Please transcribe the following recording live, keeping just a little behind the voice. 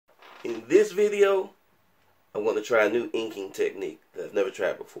In this video, I'm going to try a new inking technique that I've never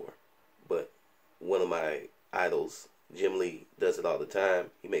tried before. But one of my idols, Jim Lee, does it all the time.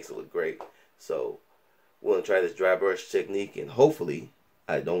 He makes it look great. So we're going to try this dry brush technique and hopefully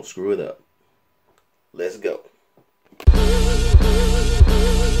I don't screw it up. Let's go.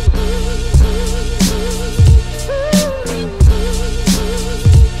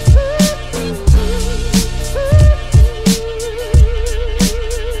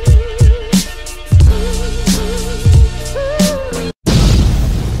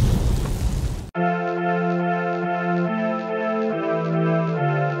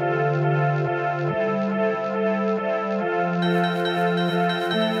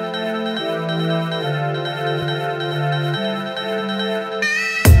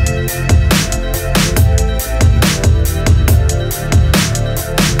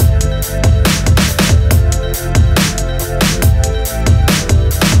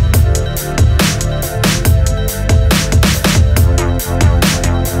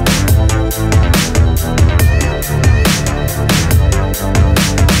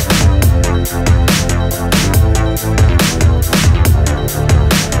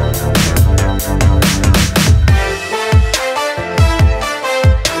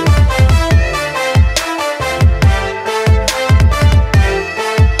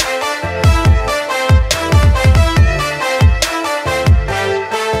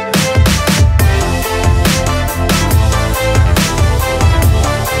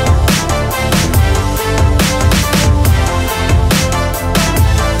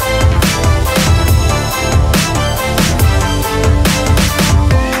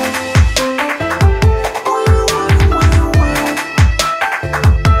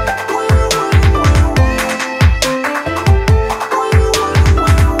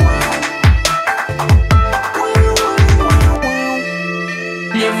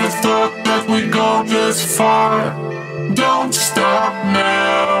 Far, don't stop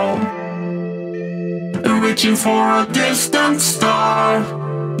now. Reaching for a distant star.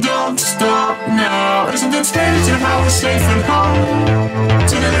 Don't stop now. Isn't it strange how we're safe at home?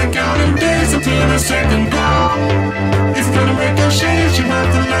 So that I counting days until the second go. If you're gonna make a change, you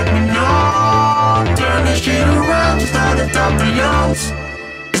have to let me know. Turn this shit around, just start to top the lungs.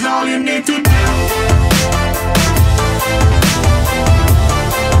 It's all you need to do.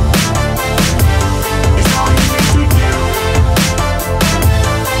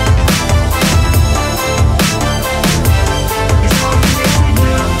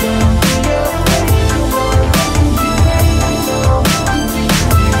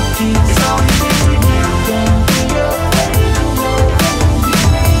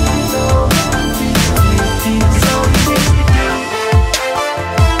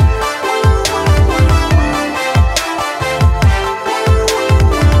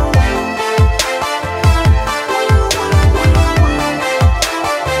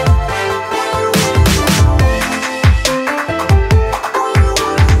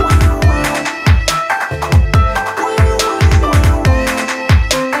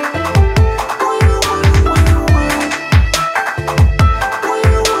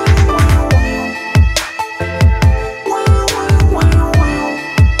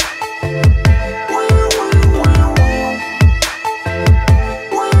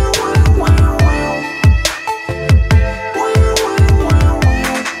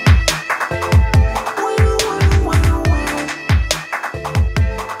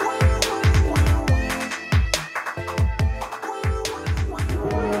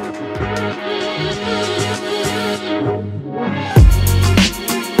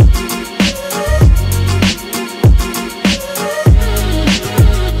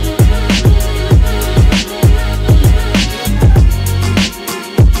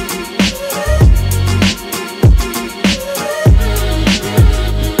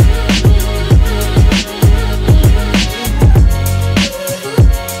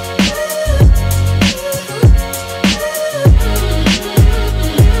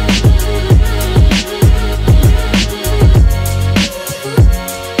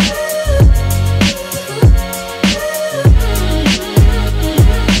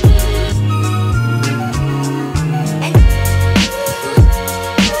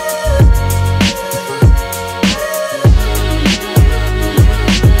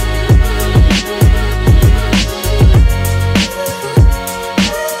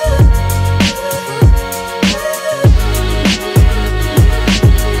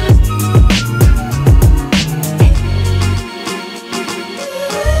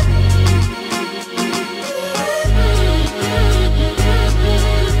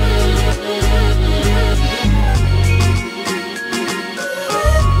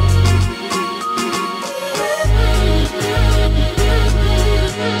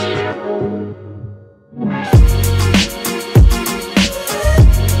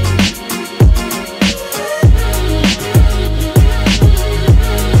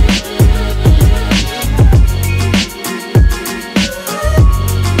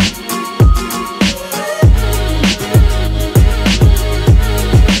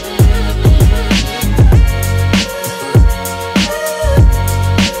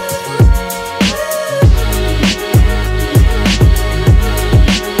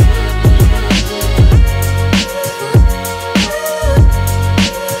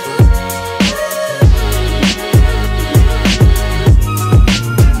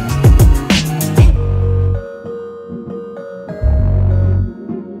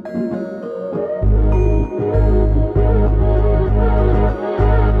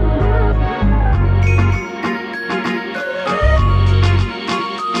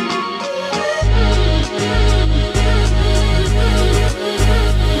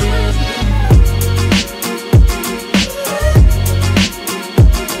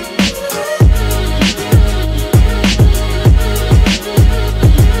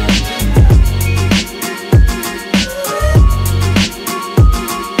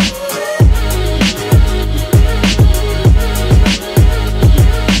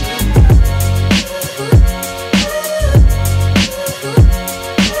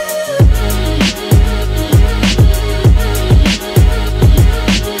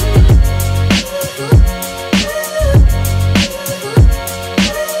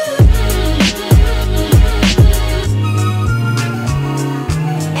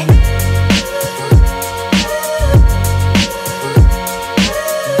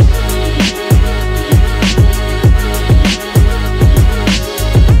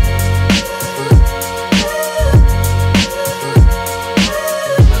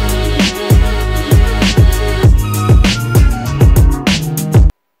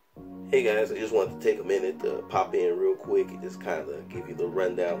 wanted to take a minute to pop in real quick and just kind of give you the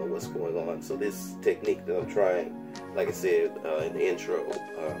rundown of what's going on. So this technique that I'm trying, like I said in the intro,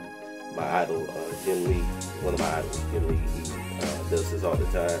 my idol, Jim Lee, one of my idols, Jim Lee, he does this all the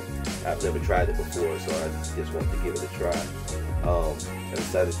time. I've never tried it before, so I just wanted to give it a try. I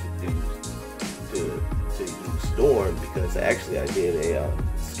decided to use Storm because actually I did a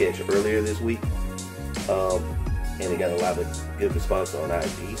sketch earlier this week, and it got a lot of good response on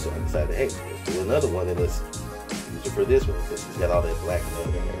IG, so I decided, hey, let's do another one and let's use it for this one because it's got all that black mud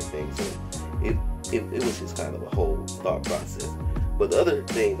and everything. So it was just kind of a whole thought process. But the other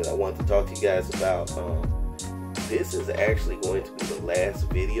thing that I wanted to talk to you guys about, this is actually going to be the last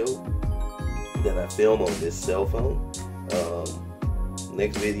video that I film on this cell phone.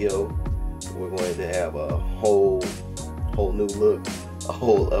 Next video, we're going to have a whole new look, a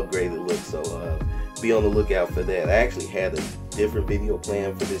whole upgraded look. So be on the lookout for that. I actually had a different video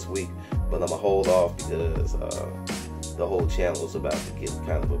planned for this week, but I'm gonna hold off because the whole channel is about to get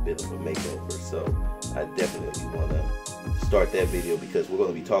kind of a bit of a makeover. So I definitely want to start that video because we're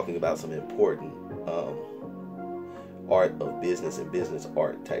going to be talking about some important art of business and business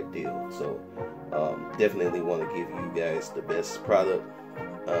art type deal. So definitely want to give you guys the best product,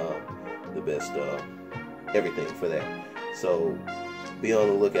 the best everything for that. So be on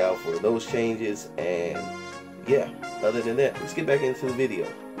the lookout for those changes, and yeah, other than that, let's get back into the video.